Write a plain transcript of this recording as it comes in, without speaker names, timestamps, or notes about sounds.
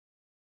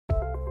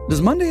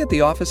Does Monday at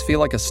the office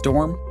feel like a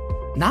storm?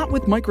 Not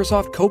with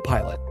Microsoft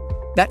Copilot.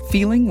 That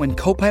feeling when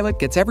Copilot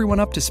gets everyone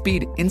up to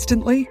speed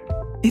instantly?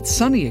 It's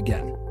sunny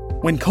again.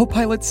 When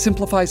Copilot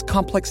simplifies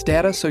complex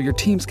data so your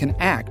teams can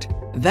act,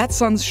 that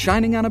sun's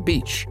shining on a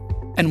beach.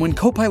 And when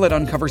Copilot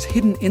uncovers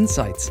hidden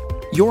insights,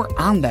 you're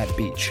on that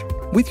beach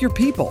with your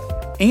people,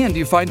 and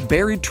you find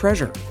buried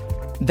treasure.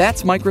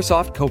 That's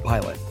Microsoft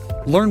Copilot.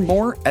 Learn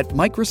more at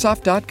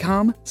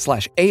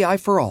Microsoft.com/AI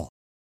for all.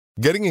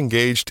 Getting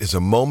engaged is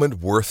a moment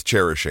worth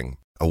cherishing.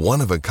 A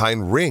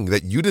one-of-a-kind ring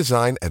that you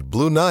design at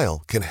Blue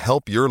Nile can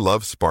help your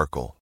love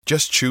sparkle.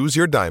 Just choose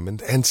your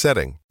diamond and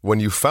setting. When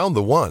you've found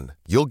the one,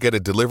 you'll get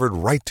it delivered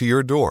right to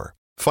your door.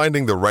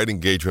 Finding the right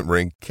engagement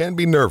ring can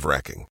be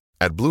nerve-wracking.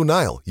 At Blue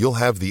Nile, you'll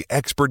have the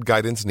expert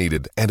guidance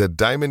needed and a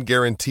diamond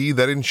guarantee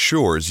that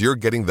ensures you're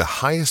getting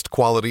the highest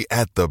quality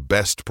at the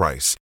best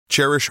price.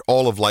 Cherish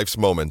all of life's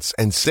moments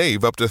and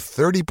save up to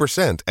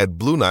 30% at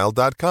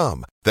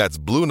BlueNile.com. That's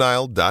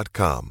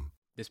BlueNile.com.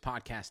 This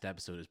podcast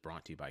episode is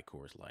brought to you by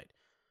Coors Light.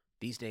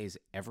 These days,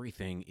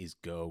 everything is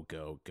go,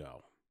 go,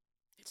 go.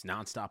 It's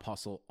nonstop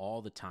hustle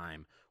all the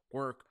time.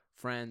 Work,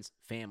 friends,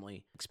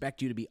 family,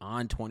 expect you to be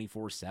on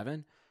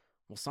 24/7.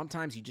 Well,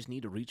 sometimes you just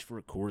need to reach for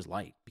a Coors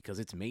Light because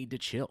it's made to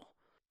chill.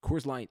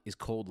 Coors Light is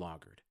cold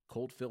lagered,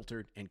 cold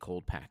filtered, and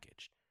cold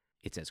packaged.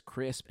 It's as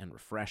crisp and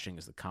refreshing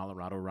as the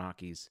Colorado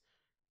Rockies.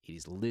 It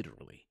is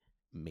literally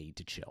made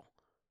to chill.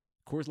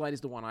 Coors Light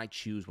is the one I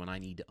choose when I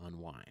need to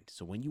unwind.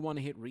 So when you want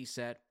to hit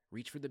reset,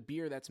 reach for the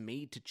beer that's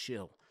made to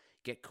chill.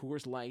 Get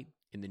Coors Light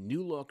in the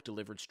new look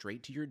delivered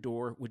straight to your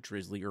door with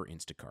Drizzly or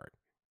Instacart.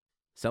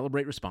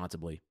 Celebrate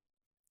responsibly.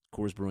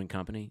 Coors Brewing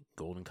Company,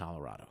 Golden,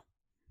 Colorado.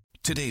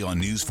 Today on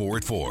News 4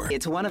 at 4.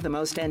 It's one of the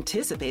most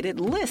anticipated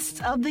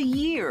lists of the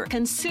year.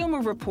 Consumer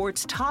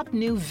Reports' top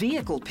new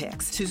vehicle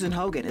picks. Susan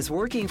Hogan is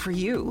working for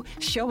you,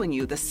 showing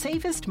you the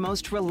safest,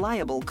 most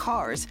reliable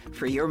cars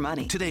for your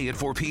money. Today at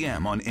 4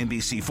 p.m. on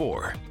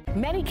NBC4.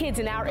 Many kids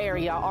in our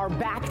area are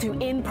back to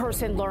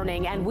in-person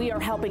learning, and we are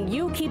helping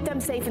you keep them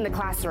safe in the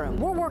classroom.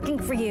 We're working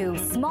for you.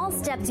 Small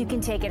steps you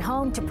can take at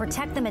home to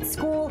protect them at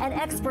school, and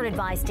expert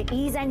advice to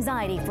ease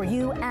anxiety for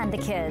you and the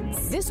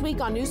kids. This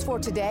week on News 4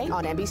 Today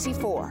on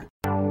NBC4.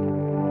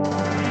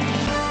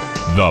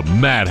 The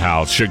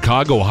Madhouse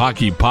Chicago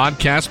Hockey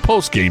Podcast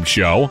postgame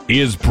show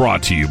is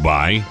brought to you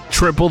by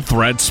Triple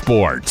Threat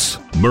Sports,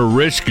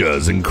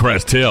 Marishka's in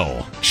Crest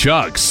Hill,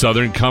 Chuck's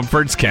Southern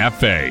Comforts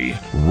Cafe,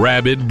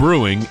 Rabid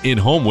Brewing in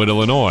Homewood,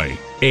 Illinois,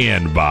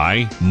 and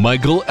by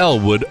Michael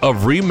Elwood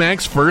of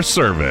Remax First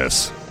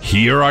Service.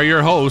 Here are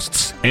your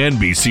hosts,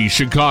 NBC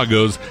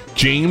Chicago's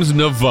James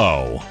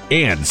Naveau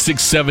and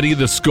 670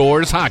 The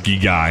Score's hockey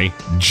guy,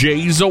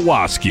 Jay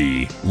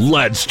Zawoski.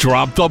 Let's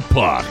drop the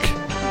puck.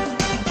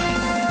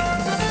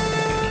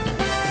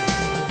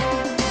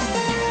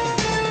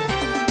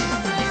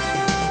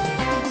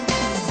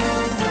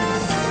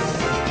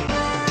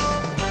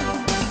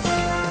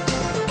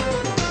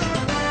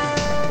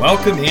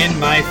 Welcome in,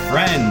 my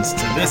friends,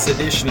 to this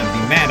edition of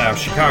the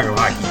Madhouse Chicago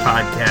Hockey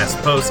Podcast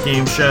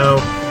postgame show.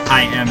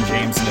 I am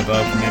James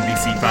Naveau from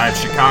NBC5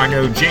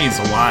 Chicago. Jay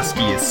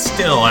Zawoski is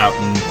still out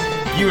in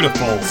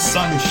beautiful,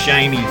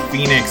 sunshiny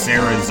Phoenix,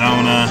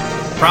 Arizona.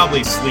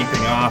 Probably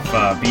sleeping off,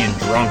 being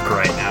drunk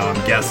right now,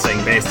 I'm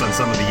guessing, based on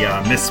some of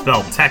the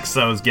misspelled texts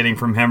I was getting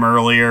from him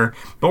earlier.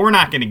 But we're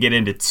not going to get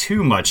into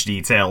too much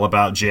detail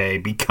about Jay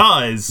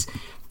because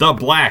the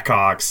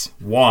Blackhawks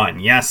won.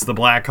 Yes, the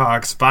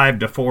Blackhawks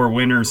 5-4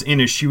 winners in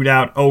a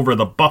shootout over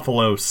the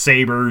Buffalo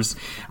Sabres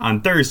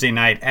on Thursday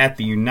night at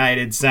the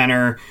United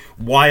Center.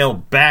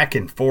 Wild back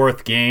and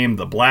forth game.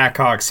 The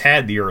Blackhawks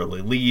had the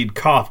early lead,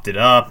 coughed it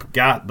up,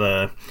 got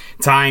the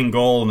tying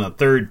goal in the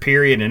third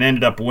period, and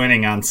ended up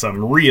winning on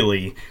some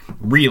really,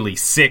 really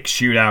sick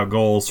shootout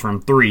goals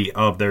from three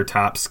of their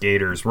top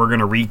skaters. We're going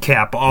to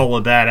recap all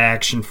of that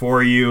action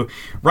for you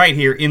right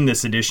here in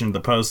this edition of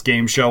the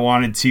postgame show.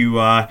 Wanted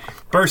to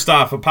first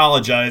off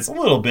apologize a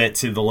little bit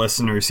to the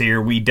listeners here.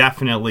 We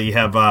definitely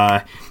have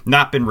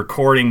not been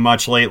recording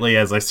much lately.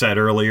 As I said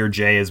earlier,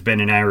 Jay has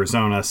been in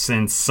Arizona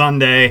since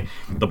Sunday.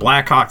 The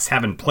Blackhawks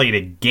haven't played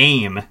a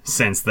game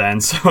since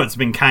then, so it's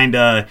been kind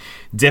of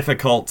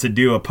difficult to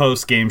do a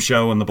post-game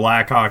show when the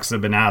Blackhawks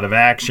have been out of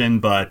action,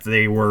 but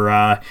they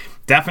were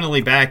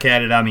definitely back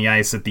at it on the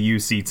ice at the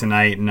UC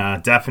tonight,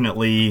 and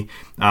definitely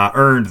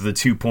earned the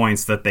 2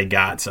 points that they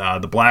got.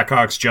 The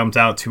Blackhawks jumped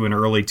out to an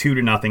early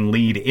 2-0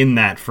 lead in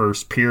that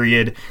first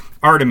period.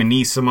 Artem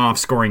Anisimov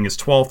scoring his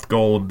 12th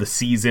goal of the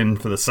season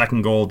for the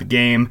second goal of the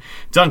game.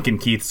 Duncan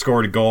Keith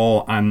scored a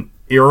goal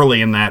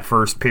early in that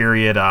first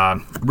period.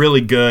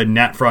 Really good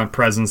net front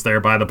presence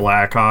there by the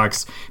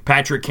Blackhawks.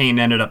 Patrick Kane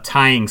ended up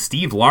tying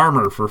Steve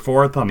Larmer for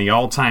fourth on the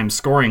all-time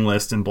scoring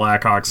list in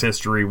Blackhawks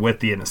history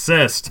with an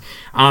assist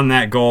on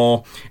that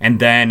goal, and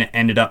then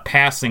ended up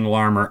passing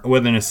Larmer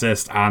with an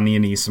assist on the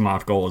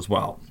Anisimov goal as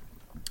well.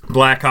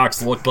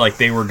 Blackhawks looked like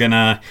they were going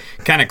to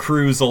kind of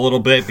cruise a little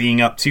bit,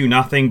 being up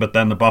 2-0, but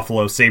then the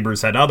Buffalo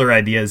Sabres had other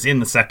ideas in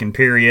the second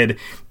period.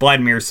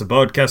 Vladimir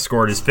Sobotka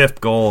scored his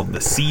 5th goal of the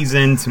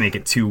season to make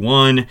it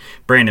 2-1.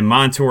 Brandon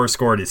Montour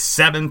scored his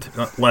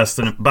 7th less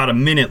than about a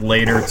minute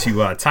later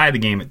to tie the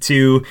game at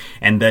 2.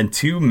 And then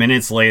 2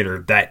 minutes later,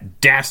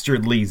 that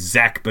dastardly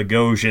Zach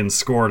Bogosian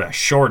scored a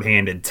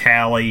shorthanded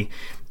tally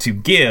to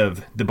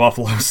give the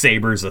Buffalo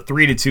Sabres a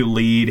 3-2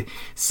 lead.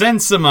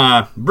 Send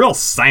some real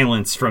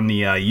silence from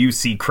the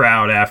UC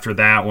crowd after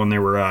that when they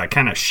were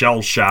kind of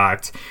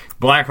shell-shocked.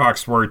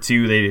 Blackhawks were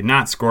too. They did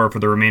not score for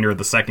the remainder of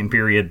the second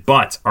period,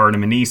 but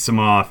Artem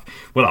Anisimov,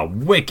 with a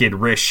wicked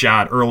wrist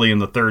shot early in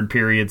the third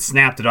period,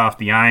 snapped it off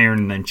the iron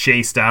and then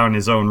chased down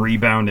his own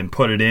rebound and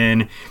put it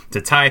in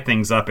to tie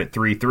things up at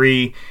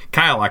 3-3.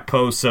 Kyle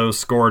Okposo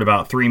scored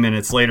about 3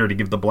 minutes later to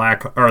give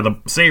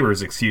the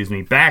Sabres,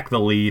 back the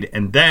lead,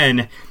 and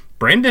then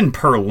Brendan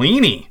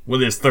Perlini,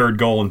 with his 3rd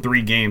goal in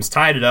 3 games,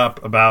 tied it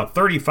up about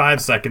 35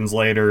 seconds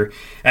later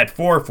at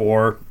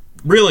 4-4.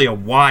 Really a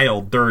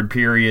wild third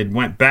period,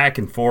 went back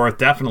and forth.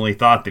 Definitely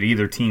thought that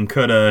either team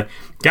could have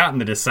gotten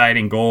the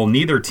deciding goal.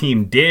 Neither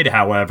team did,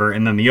 however,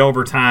 and then the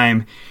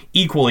overtime,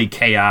 equally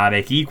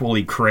chaotic,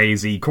 equally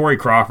crazy. Corey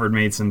Crawford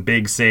made some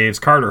big saves.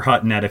 Carter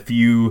Hutton had a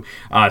few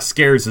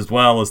scares as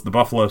well, as the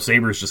Buffalo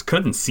Sabres just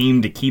couldn't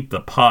seem to keep the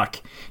puck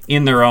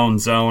in their own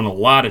zone. A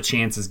lot of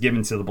chances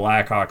given to the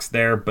Blackhawks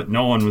there, but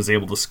no one was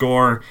able to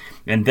score.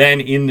 And then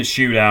in the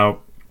shootout,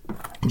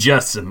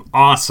 just some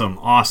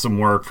awesome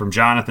work from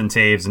Jonathan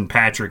Toews and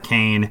Patrick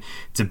Kane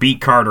to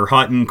beat Carter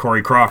Hutton.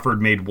 Corey Crawford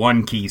made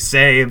one key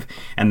save,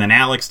 and then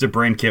Alex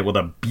DeBrincat with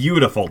a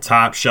beautiful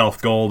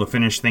top-shelf goal to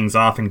finish things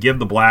off and give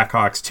the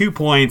Blackhawks 2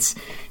 points,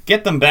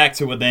 get them back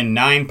to within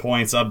 9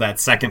 points of that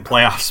second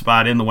playoff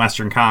spot in the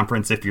Western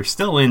Conference if you're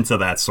still into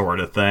that sort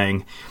of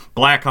thing.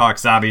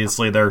 Blackhawks,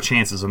 obviously, their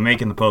chances of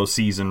making the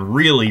postseason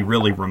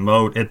really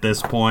remote at this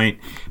point,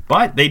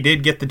 but they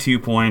did get the 2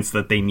 points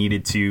that they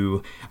needed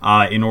to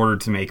in order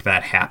to make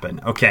that happen.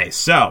 Okay,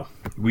 so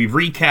we've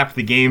recapped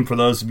the game for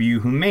those of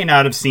you who may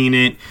not have seen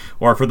it,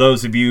 or for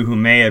those of you who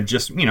may have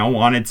just,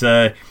 wanted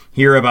to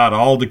hear about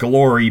all the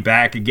glory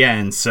back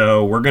again.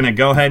 So we're going to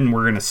go ahead and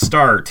we're going to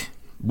start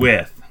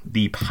with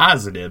the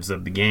positives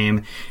of the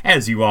game.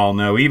 As you all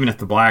know, even if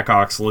the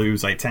Blackhawks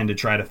lose, I tend to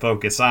try to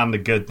focus on the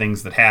good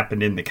things that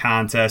happened in the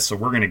contest. So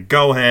we're going to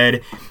go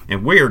ahead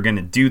and we're going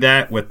to do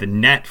that with the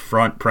net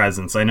front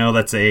presence. I know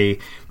that's a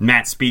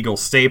Matt Spiegel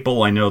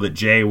staple. I know that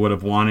Jay would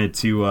have wanted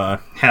to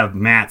have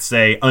Matt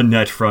say a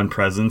net front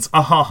presence.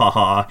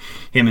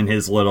 Him and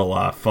his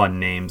little fun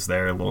names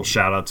there. A little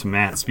shout out to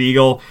Matt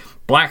Spiegel.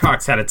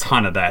 Blackhawks had a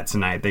ton of that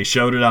tonight. They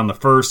showed it on the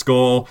first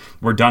goal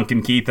where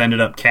Duncan Keith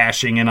ended up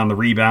cashing in on the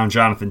rebound.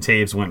 Jonathan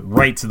Toews went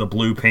right to the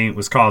blue paint,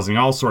 was causing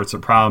all sorts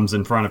of problems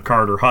in front of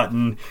Carter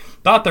Hutton.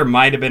 Thought there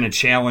might have been a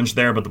challenge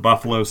there, but the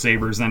Buffalo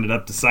Sabres ended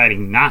up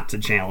deciding not to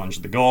challenge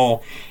the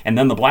goal. And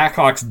then the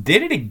Blackhawks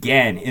did it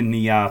again in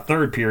the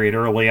third period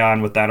early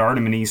on with that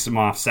Artem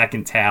Anisimov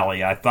second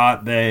tally. I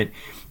thought that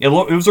it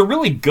was a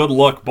really good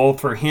look both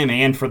for him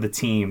and for the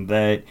team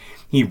that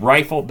he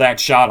rifled that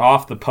shot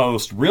off the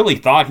post, really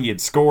thought he had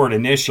scored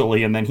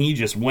initially, and then he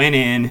just went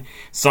in,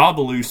 saw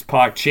the loose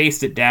puck,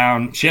 chased it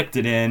down, chipped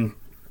it in,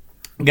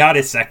 got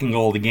his second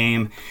goal of the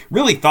game.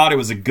 Really thought it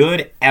was a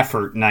good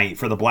effort night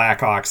for the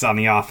Blackhawks on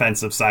the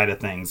offensive side of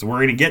things. We're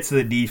going to get to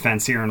the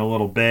defense here in a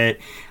little bit.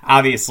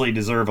 Obviously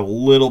deserve a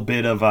little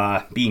bit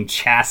of being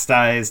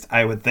chastised,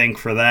 I would think,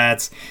 for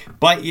that.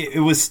 But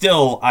it was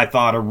still, I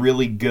thought, a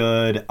really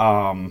good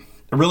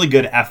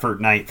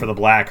effort night for the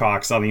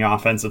Blackhawks on the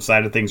offensive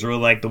side of things. Really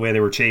liked the way they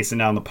were chasing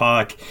down the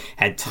puck,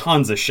 had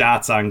tons of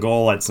shots on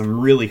goal, had some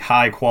really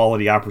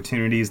high-quality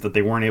opportunities that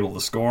they weren't able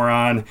to score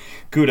on.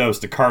 Kudos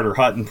to Carter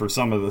Hutton for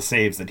some of the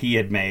saves that he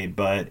had made,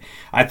 but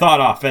I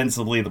thought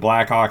offensively the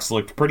Blackhawks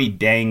looked pretty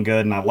dang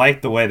good, and I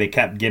liked the way they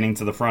kept getting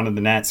to the front of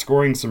the net,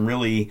 scoring some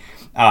really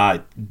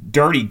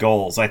dirty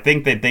goals. I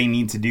think that they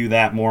need to do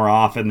that more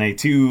often. They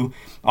too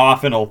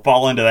often will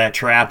fall into that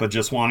trap of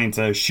just wanting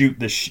to shoot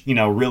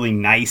the really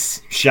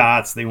nice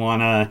shots. They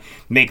want to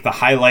make the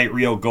highlight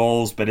reel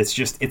goals, but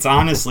it's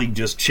honestly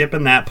just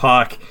chipping that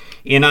puck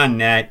in on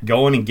net,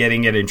 going and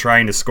getting it and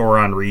trying to score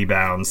on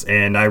rebounds.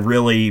 And I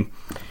really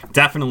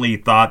definitely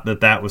thought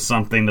that was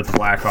something that the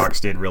Blackhawks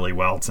did really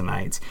well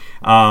tonight.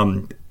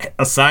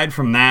 Aside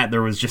from that,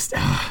 there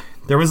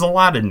was a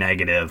lot of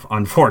negative,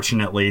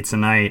 unfortunately,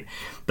 tonight.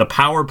 The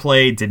power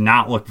play did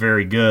not look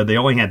very good. They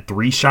only had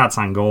 3 shots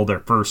on goal their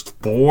first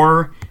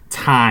 4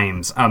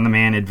 times on the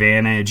man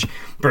advantage.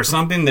 For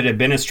something that had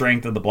been a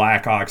strength of the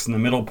Blackhawks in the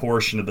middle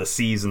portion of the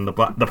season,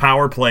 the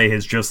power play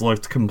has just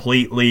looked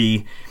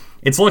completely...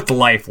 It's looked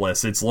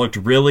lifeless. It's looked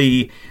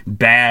really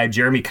bad.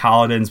 Jeremy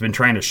Colliton's been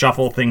trying to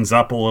shuffle things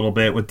up a little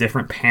bit with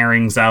different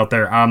pairings out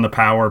there on the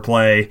power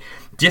play.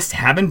 Just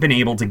haven't been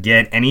able to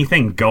get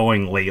anything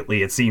going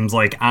lately, it seems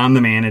like, on the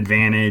man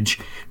advantage.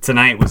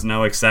 Tonight was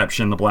no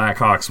exception. The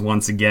Blackhawks,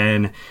 once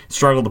again,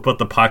 struggled to put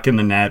the puck in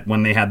the net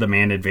when they had the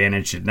man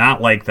advantage. Did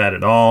not like that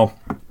at all.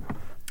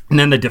 And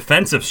then the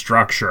defensive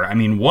structure. I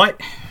mean,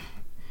 what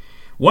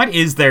What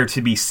is there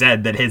to be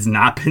said that has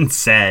not been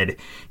said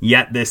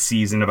yet this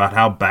season about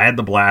how bad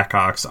the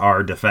Blackhawks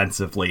are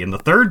defensively? In the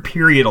third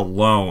period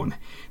alone,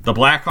 the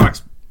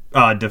Blackhawks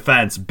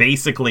defense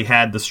basically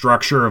had the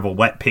structure of a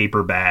wet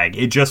paper bag.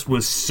 It just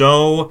was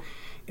so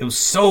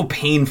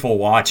painful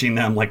watching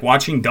them, like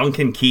watching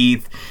Duncan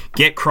Keith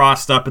get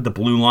crossed up at the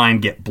blue line,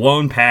 get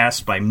blown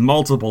past by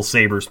multiple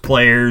Sabres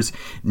players.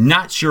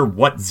 Not sure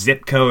what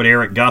zip code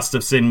Eric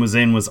Gustafsson was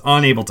in, was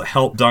unable to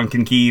help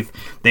Duncan Keith.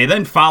 They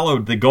then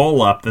followed the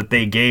goal up that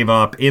they gave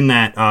up in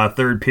that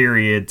third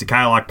period to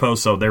Kyle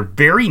Okposo. Their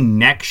very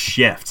next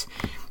shift,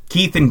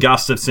 Keith and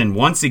Gustafsson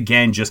once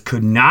again just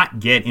could not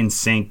get in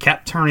sync,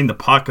 kept turning the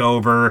puck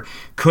over,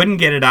 couldn't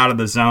get it out of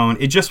the zone.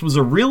 It just was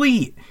a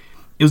really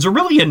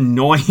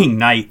annoying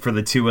night for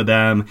the two of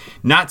them.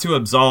 Not to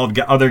absolve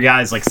other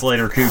guys like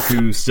Slater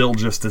Cuckoo, still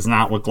just does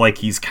not look like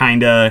he's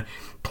kind of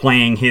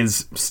playing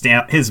his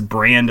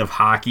brand of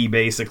hockey,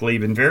 basically.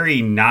 Been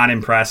very not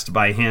impressed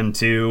by him,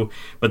 too.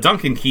 But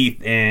Duncan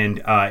Keith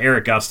and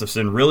Eric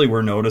Gustafsson really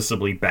were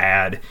noticeably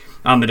bad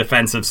on the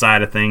defensive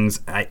side of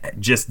things. I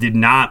just did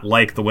not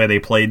like the way they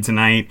played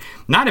tonight.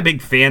 Not a big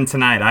fan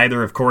tonight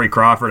either of Corey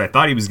Crawford. I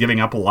thought he was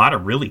giving up a lot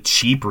of really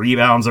cheap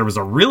rebounds. There was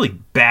a really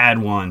bad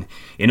one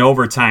in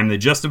overtime that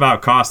just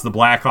about cost the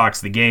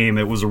Blackhawks the game.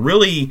 It was a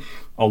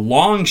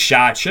long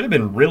shot, should have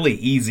been really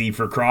easy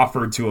for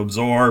Crawford to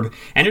absorb,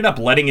 ended up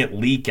letting it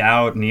leak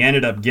out, and he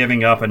ended up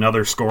giving up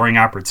another scoring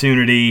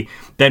opportunity.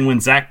 Then when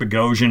Zach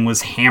Bogosian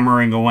was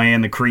hammering away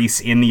in the crease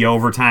in the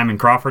overtime and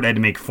Crawford had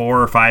to make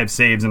 4 or 5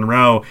 saves in a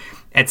row,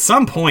 at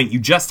some point you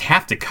just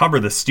have to cover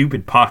the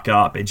stupid puck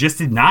up. It just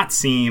did not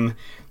seem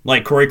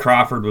like Corey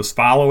Crawford was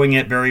following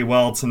it very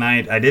well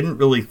tonight. I didn't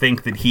really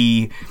think that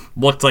he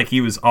looked like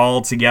he was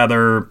all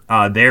together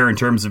there in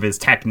terms of his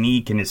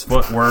technique and his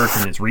footwork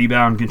and his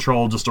rebound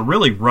control. Just a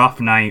really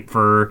rough night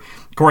for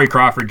Corey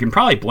Crawford. Can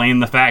probably blame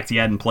the fact he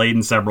hadn't played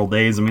in several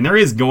days. I mean, there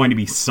is going to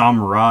be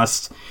some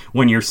rust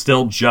when you're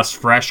still just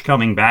fresh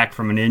coming back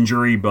from an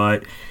injury,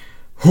 but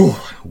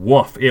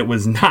woof, it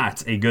was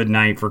not a good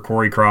night for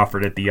Corey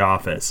Crawford at the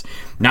office.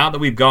 Now that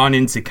we've gone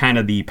into kind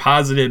of the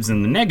positives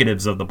and the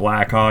negatives of the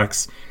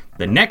Blackhawks,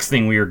 the next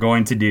thing we are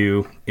going to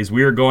do is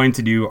we are going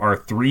to do our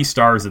 3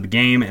 stars of the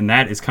game, and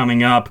that is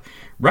coming up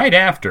right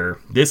after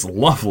this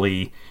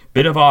lovely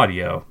bit of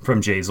audio from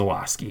Jay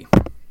Zawoski.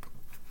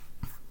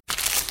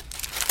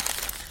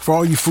 For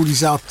all you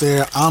foodies out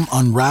there, I'm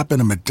unwrapping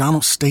a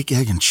McDonald's steak,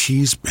 egg, and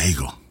cheese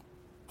bagel.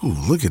 Ooh,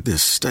 look at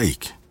this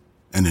steak.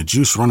 And the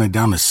juice running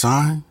down the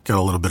side, got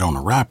a little bit on the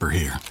wrapper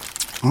here.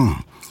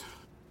 And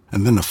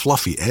then the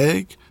fluffy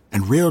egg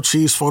and real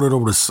cheese folded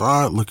over the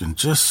side, looking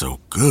just so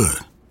good.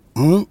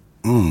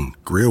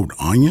 Grilled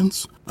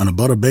onions and a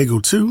butter bagel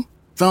too.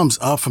 Thumbs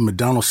up for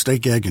McDonald's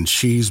steak, egg, and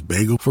cheese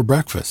bagel for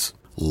breakfast.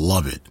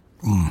 Love it.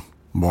 I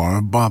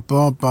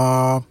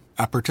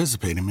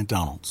participate in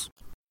McDonald's.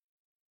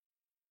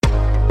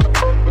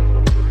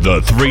 The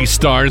 3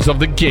 stars of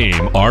the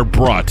game are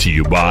brought to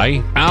you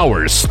by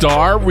our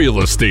star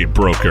real estate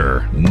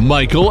broker,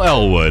 Michael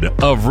Elwood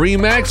of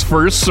RE/MAX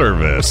First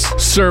Service,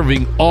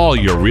 serving all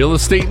your real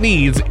estate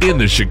needs in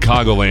the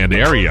Chicagoland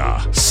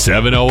area.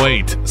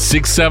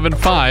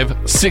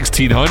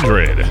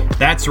 708-675-1600.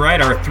 That's right,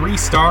 our 3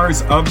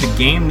 stars of the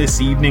game this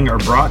evening are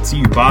brought to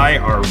you by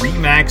our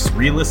RE/MAX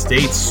real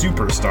estate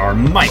superstar,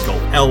 Michael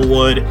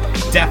Elwood.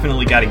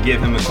 Definitely got to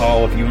give him a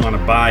call if you want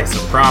to buy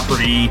some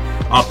property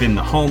up in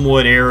the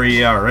Homewood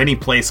area or any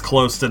place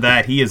close to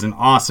that. He is an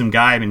awesome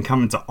guy. I've been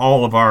coming to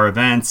all of our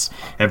events.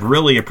 Have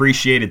really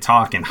appreciated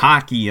talking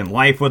hockey and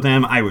life with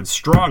him. I would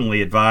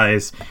strongly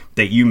advise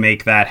that you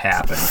make that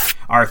happen.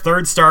 Our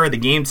 3rd star of the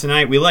game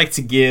tonight, we like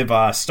to give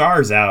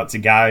stars out to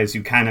guys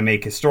who kind of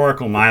make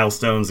historical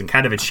milestones and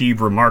kind of achieve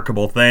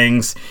remarkable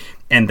things.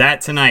 And that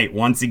tonight,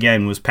 once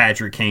again, was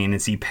Patrick Kane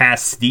as he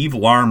passed Steve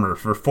Larmer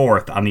for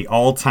 4th on the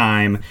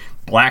all-time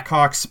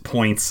Blackhawks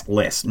points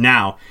list.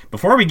 Now,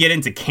 before we get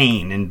into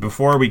Kane and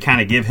before we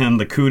kind of give him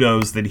the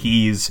kudos that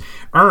he's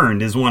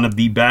earned as one of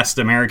the best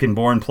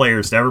American-born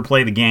players to ever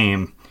play the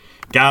game,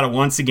 gotta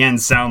once again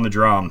beat the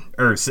drum,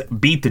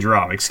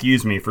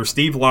 for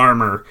Steve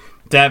Larmer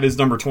to have his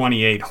number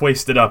 28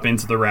 hoisted up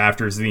into the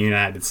rafters of the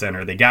United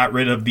Center. They got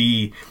rid of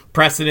the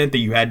precedent that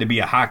you had to be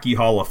a Hockey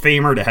Hall of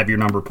Famer to have your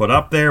number put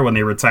up there when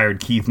they retired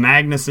Keith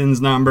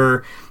Magnuson's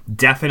number.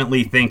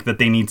 Definitely think that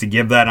they need to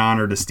give that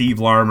honor to Steve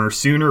Larmer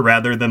sooner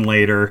rather than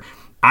later.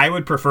 I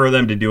would prefer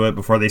them to do it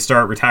before they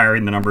start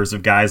retiring the numbers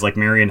of guys like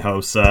Marian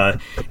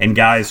Hossa and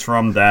guys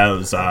from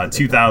those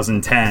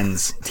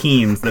 2010s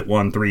teams that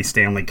won 3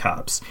 Stanley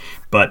Cups.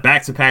 But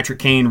back to Patrick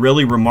Kane,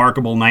 really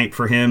remarkable night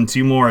for him.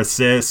 2 more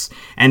assists.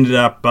 Ended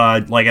up,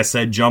 like I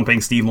said,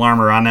 jumping Steve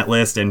Larmer on that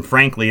list. And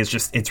frankly,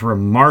 it's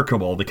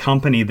remarkable the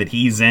company that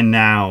he's in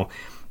now.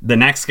 The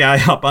next guy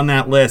up on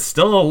that list,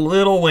 still a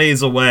little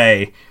ways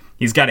away.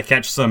 He's got to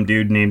catch some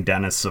dude named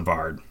Dennis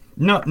Savard.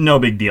 No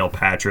big deal,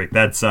 Patrick.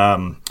 That's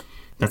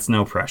That's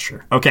no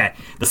pressure. Okay,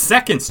 the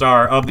second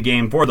star of the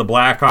game for the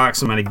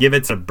Blackhawks, I'm going to give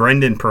it to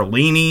Brendan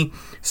Perlini.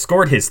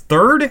 Scored his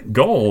third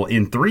goal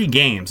in 3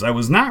 games. I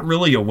was not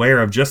really aware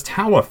of just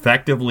how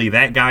effectively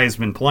that guy has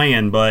been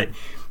playing, but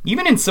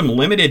even in some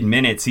limited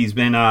minutes, he's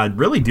been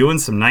really doing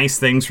some nice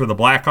things for the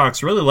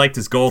Blackhawks. Really liked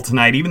his goal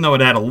tonight, even though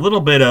it had a little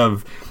bit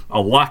of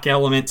a luck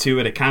element to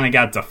it. It kind of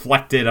got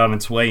deflected on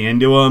its way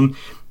into him.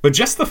 But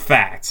just the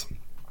fact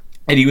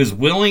that he was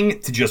willing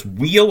to just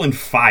wheel and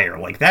fire,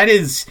 like that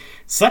is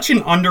such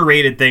an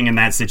underrated thing in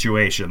that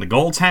situation. The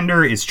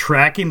goaltender is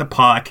tracking the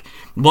puck,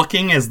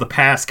 looking as the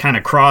pass kind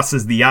of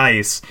crosses the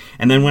ice,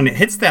 and then when it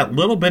hits that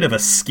little bit of a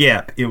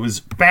skip, it was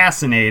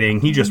fascinating.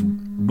 He just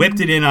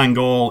whipped it in on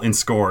goal and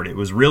scored. It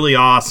was really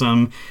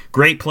awesome.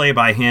 Great play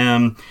by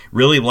him.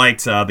 Really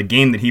liked the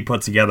game that he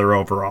put together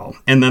overall.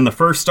 And then the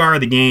first star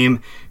of the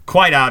game,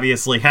 quite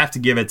obviously, have to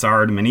give it to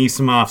Artem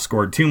Anisimov.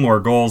 Scored 2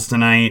 more goals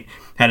tonight.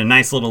 Had a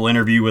nice little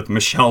interview with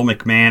Michelle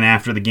McMahon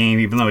after the game,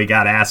 even though he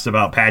got asked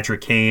about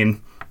Patrick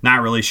Kane.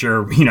 Not really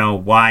sure,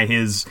 why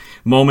his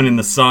moment in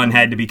the sun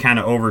had to be kind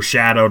of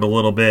overshadowed a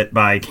little bit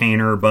by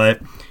Kaner, but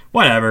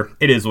whatever.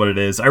 It is what it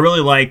is. I really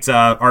liked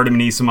Artem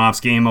Anisimov's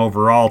game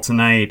overall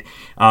tonight.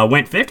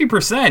 Went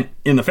 50%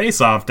 in the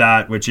faceoff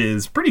dot, which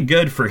is pretty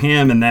good for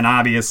him, and then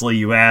obviously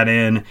you add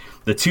in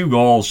the 2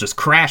 goals, just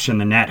crashing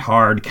the net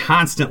hard,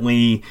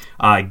 constantly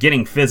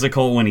getting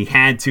physical when he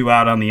had to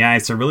out on the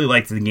ice. I really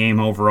liked the game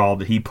overall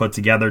that he put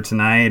together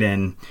tonight,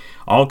 and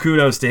all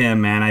kudos to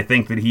him, man. I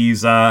think that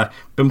he's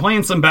been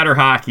playing some better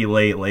hockey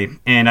lately,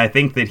 and I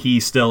think that he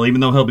still, even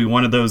though he'll be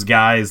one of those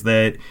guys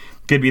that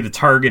could be the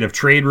target of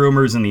trade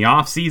rumors in the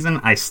offseason,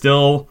 I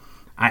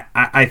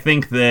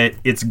think that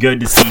it's good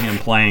to see him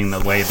playing the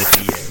way that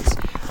he is.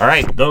 All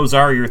right, those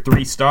are your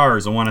 3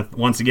 stars. I want to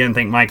once again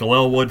thank Michael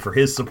Elwood for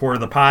his support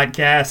of the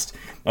podcast.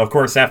 Of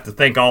course, I have to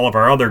thank all of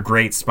our other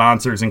great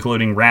sponsors,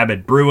 including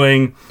Rabbit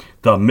Brewing,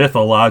 the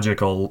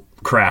mythological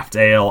craft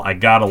ale. I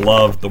gotta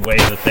love the way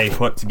that they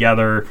put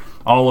together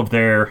all of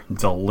their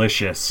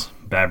delicious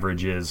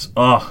beverages.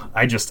 I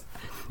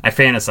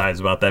fantasize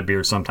about that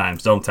beer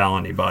sometimes. Don't tell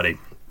anybody.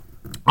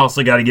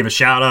 Also got to give a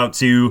shout out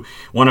to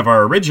one of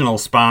our original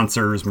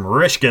sponsors,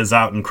 Marishka's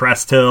out in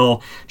Crest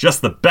Hill.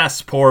 Just the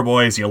best poor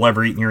boys you'll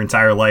ever eat in your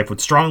entire life. Would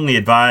strongly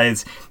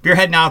advise, if you're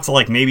heading out to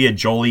like maybe a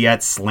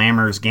Joliet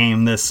Slammers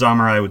game this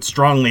summer, I would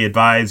strongly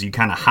advise you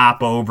kind of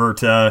hop over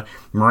to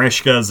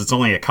Marishka's. It's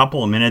only a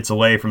couple of minutes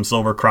away from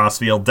Silver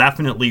Crossfield.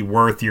 Definitely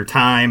worth your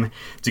time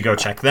to go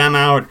check them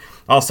out.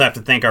 Also have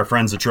to thank our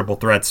friends at Triple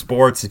Threat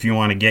Sports. If you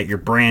want to get your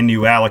brand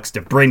new Alex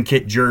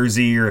DeBrincat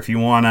jersey, or if you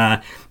want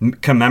to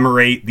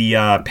commemorate the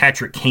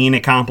Patrick Kane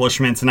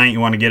accomplishment tonight, you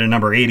want to get a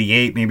number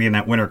 88, maybe in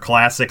that Winter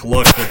Classic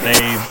look that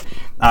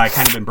they've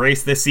kind of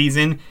embraced this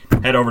season,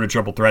 head over to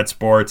Triple Threat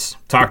Sports.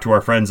 Talk to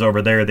our friends over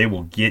there. They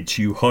will get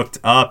you hooked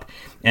up.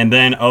 And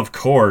then, of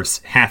course,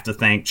 have to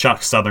thank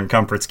Chuck's Southern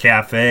Comforts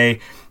Cafe.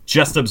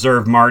 Just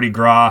observed Mardi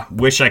Gras.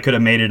 Wish I could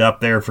have made it up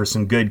there for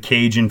some good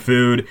Cajun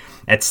food.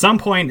 At some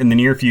point in the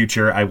near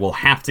future, I will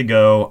have to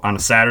go on a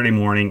Saturday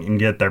morning and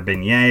get their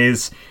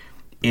beignets.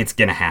 It's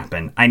going to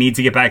happen. I need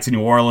to get back to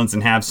New Orleans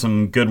and have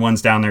some good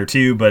ones down there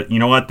too, but you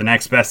know what? The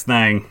next best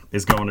thing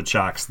is going to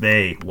Chuck's.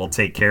 They will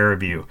take care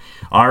of you.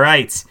 All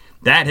right.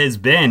 That has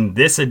been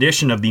this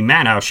edition of the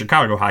Madhouse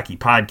Chicago Hockey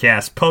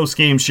Podcast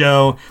post-game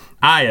show.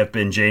 I have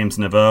been James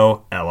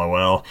Naveau,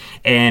 LOL,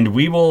 and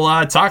we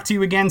will talk to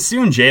you again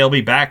soon. Jay will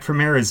be back from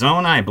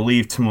Arizona, I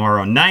believe,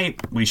 tomorrow night.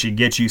 We should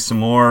get you some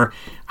more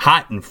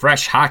hot and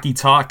fresh hockey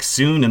talk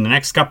soon in the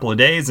next couple of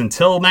days.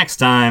 Until next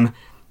time,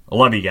 I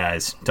love you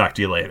guys. Talk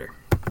to you later.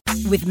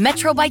 With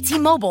Metro by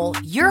T-Mobile,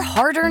 your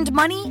hard-earned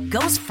money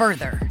goes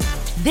further.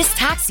 This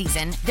tax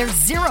season, there's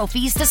 0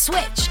 fees to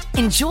switch.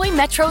 Enjoy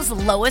Metro's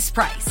lowest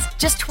price,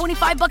 just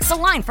 $25 a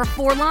line for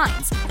 4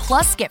 lines.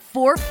 Plus, get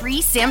 4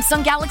 free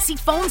Samsung Galaxy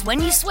phones when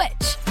you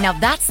switch. Now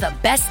that's the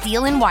best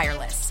deal in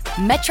wireless.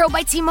 Metro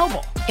by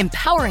T-Mobile,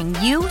 empowering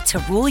you to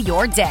rule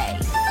your day.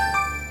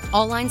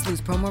 All lines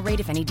lose promo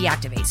rate if any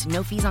deactivates.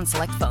 No fees on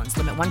select phones.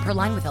 Limit 1 per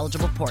line with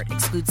eligible port.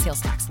 Excludes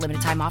sales tax.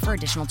 Limited time offer.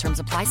 Additional terms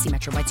apply. See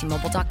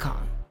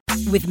metrobytmobile.com.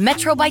 With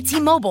Metro by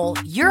T-Mobile,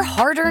 your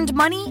hard-earned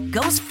money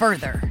goes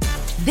further.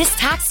 This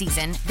tax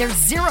season, there's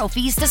 0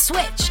 fees to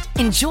switch.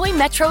 Enjoy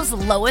Metro's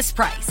lowest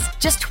price,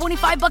 just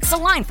 $25 a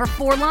line for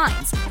 4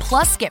 lines.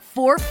 Plus, get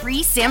 4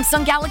 free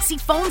Samsung Galaxy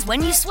phones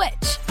when you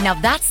switch. Now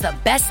that's the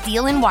best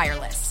deal in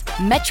wireless.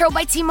 Metro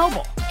by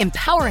T-Mobile,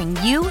 empowering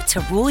you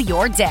to rule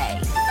your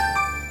day.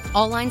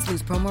 All lines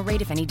lose promo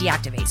rate if any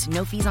deactivates.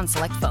 No fees on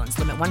select phones.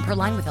 Limit 1 per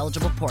line with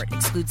eligible port.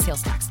 Excludes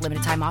sales tax.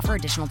 Limited time offer.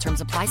 Additional terms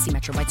apply. See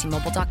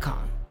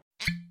metrobytmobile.com.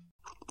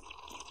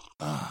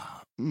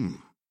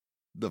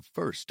 The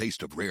first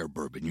taste of rare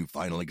bourbon you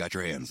finally got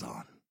your hands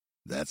on.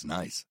 That's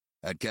nice.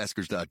 At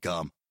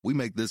Caskers.com, we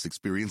make this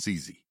experience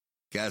easy.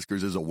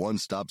 Caskers is a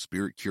one-stop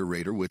spirit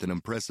curator with an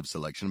impressive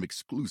selection of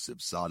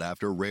exclusive,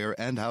 sought-after, rare,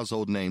 and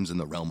household names in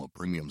the realm of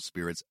premium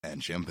spirits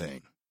and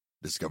champagne.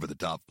 Discover the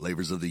top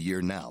flavors of the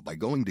year now by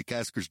going to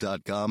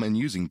Caskers.com and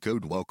using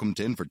code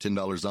WELCOME10 for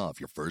 $10 off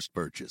your first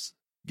purchase.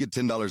 Get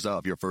 $10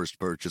 off your first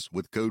purchase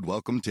with code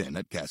WELCOME10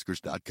 at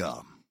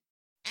Caskers.com.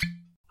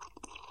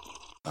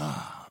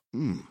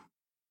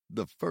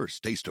 The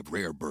first taste of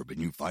rare bourbon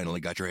you finally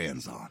got your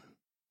hands on.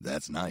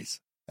 That's nice.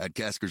 At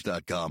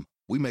Caskers.com,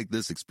 we make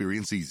this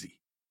experience easy.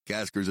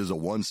 Caskers is a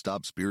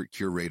one-stop spirit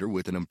curator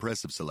with an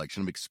impressive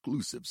selection of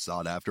exclusive,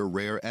 sought-after,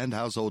 rare, and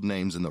household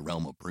names in the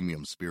realm of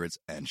premium spirits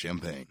and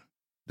champagne.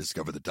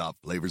 Discover the top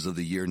flavors of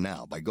the year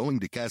now by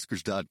going to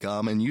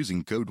Caskers.com and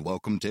using code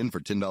WELCOME10 for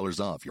 $10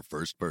 off your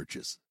first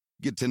purchase.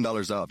 Get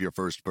 $10 off your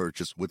first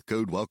purchase with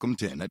code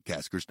WELCOME10 at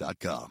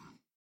Caskers.com.